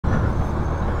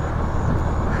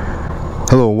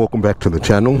Hello and welcome back to the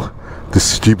channel.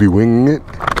 This is GB Winging It,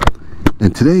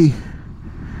 and today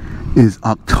is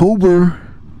October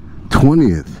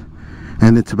 20th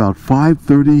and it's about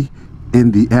 5:30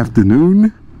 in the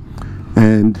afternoon,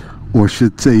 or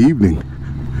should say evening,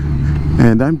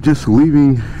 and I'm just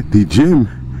leaving the gym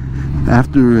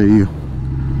after a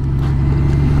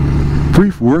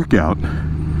brief workout.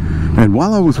 And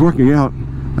while I was working out,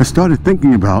 I started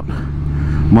thinking about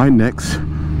my next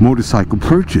motorcycle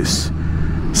purchase,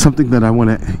 something that I want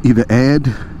to either add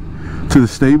to the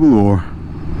stable or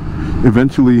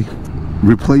eventually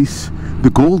replace the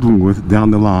GOLDWING with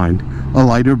down the line, a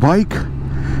lighter bike.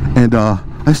 And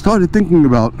I started thinking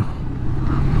about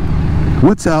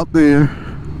what's out there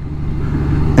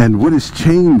and what has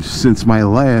changed since my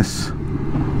last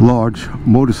large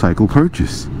motorcycle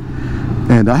purchase.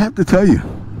 And I have to tell you,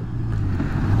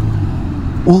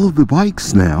 all of the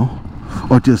bikes now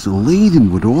are just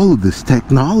laden with all of this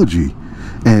technology.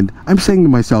 And I'm saying to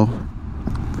myself,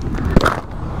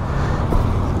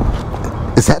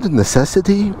 is that a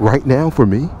necessity right now for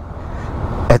me?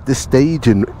 At this stage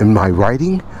in my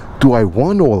riding, do I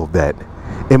want all of that?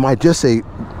 Am I just a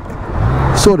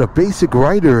sort of basic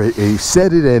rider, a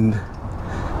set it and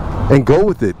go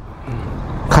with it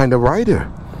kind of rider?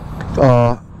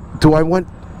 Do I want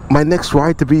my next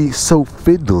ride to be so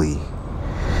fiddly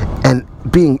and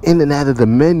being in and out of the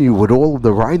menu with all of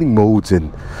the riding modes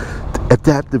and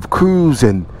adaptive cruise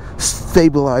and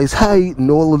stabilized height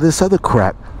and all of this other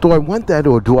crap? Do I want that,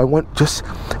 or do I want just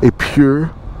a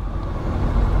pure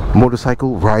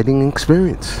motorcycle riding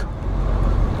experience?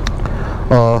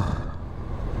 I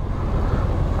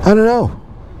don't know.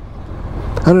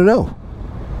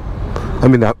 I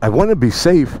mean, I want to be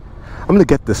safe. I'm gonna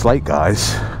get this light,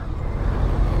 guys.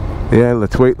 Yeah,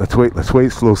 let's wait,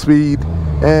 slow speed.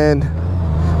 And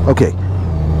okay,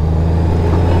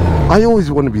 I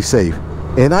always want to be safe,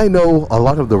 and I know a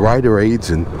lot of the rider aids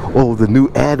and all of the new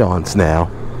add-ons now,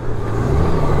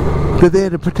 they're there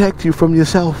to protect you from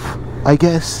yourself, I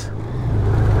guess.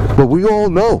 But we all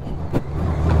know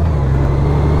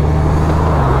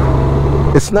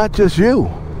it's not just you.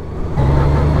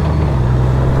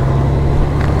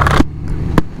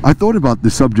 I thought about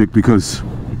this subject because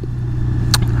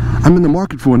I'm in the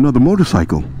market for another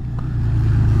motorcycle,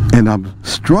 and I'm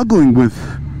struggling with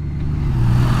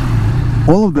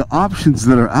all of the options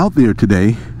that are out there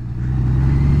today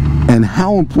and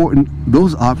how important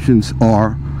those options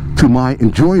are to my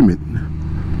enjoyment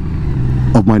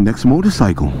of my next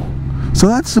motorcycle. So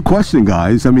that's the question,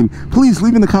 guys. I mean, please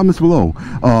leave in the comments below.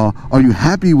 Are you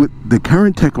happy with the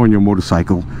current tech on your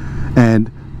motorcycle, and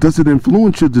does it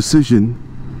influence your decision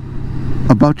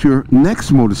about your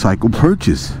next motorcycle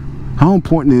purchase? How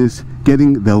important is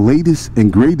getting the latest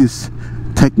and greatest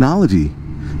technology?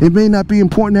 It may not be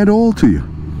important at all to you.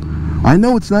 I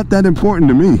know it's not that important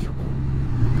to me.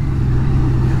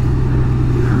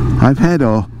 I've had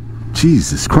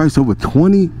Jesus Christ, over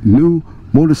 20 new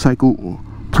motorcycle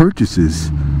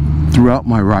purchases throughout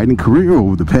my riding career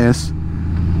over the past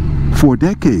 4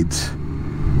 decades.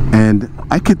 And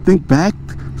I could think back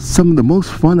some of the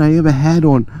most fun I ever had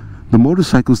on the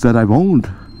motorcycles that I've owned.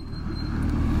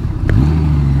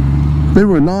 They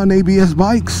were non-ABS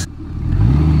bikes.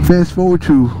 Fast forward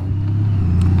to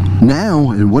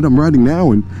now and what I'm riding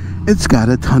now, and it's got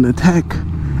a ton of tech,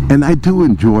 and I do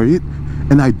enjoy it,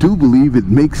 and I do believe it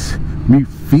makes me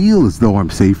feel as though I'm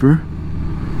safer.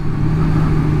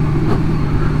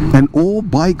 And all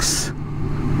bikes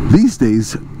these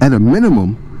days, at a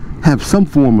minimum, have some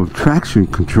form of traction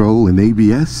control and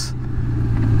ABS.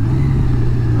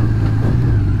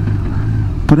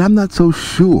 But I'm not so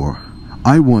sure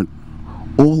I want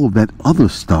all of that other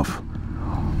stuff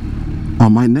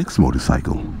on my next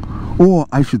motorcycle. Or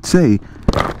I should say,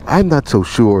 I'm not so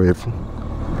sure if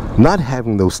not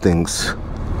having those things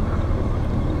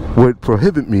would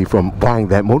prohibit me from buying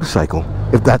that motorcycle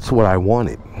if that's what I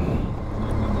wanted.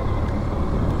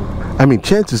 I mean,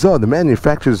 chances are the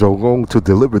manufacturers are going to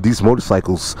deliver these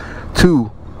motorcycles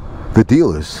to the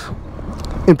dealers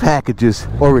in packages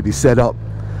already set up,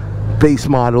 base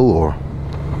model or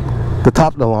the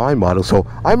top of the line model. So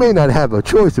I may not have a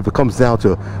choice if it comes down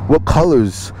to what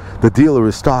colors the dealer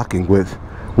is stocking with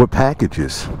what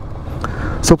packages.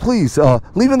 So please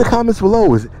leave in the comments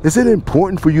below, is it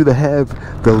important for you to have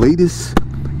the latest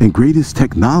and greatest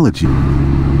technology?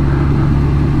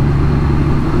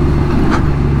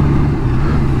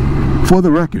 For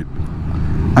the record,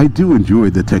 I do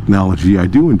enjoy the technology. I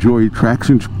do enjoy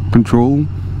traction control.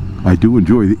 I do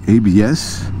enjoy the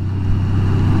ABS.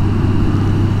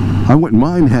 I wouldn't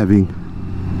mind having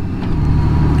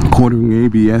quartering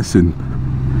ABS and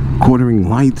quartering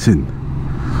lights and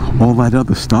all that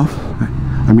other stuff.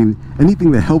 I mean,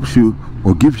 anything that helps you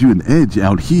or gives you an edge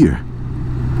out here,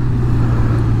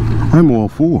 I'm all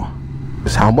for.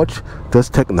 How much does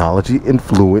technology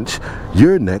influence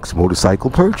your next motorcycle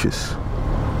purchase?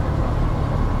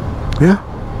 Yeah?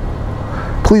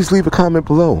 Please leave a comment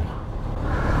below.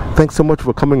 Thanks so much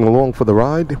for coming along for the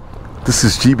ride. This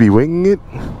is GB Winging It,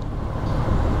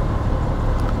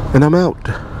 and I'm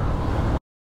out.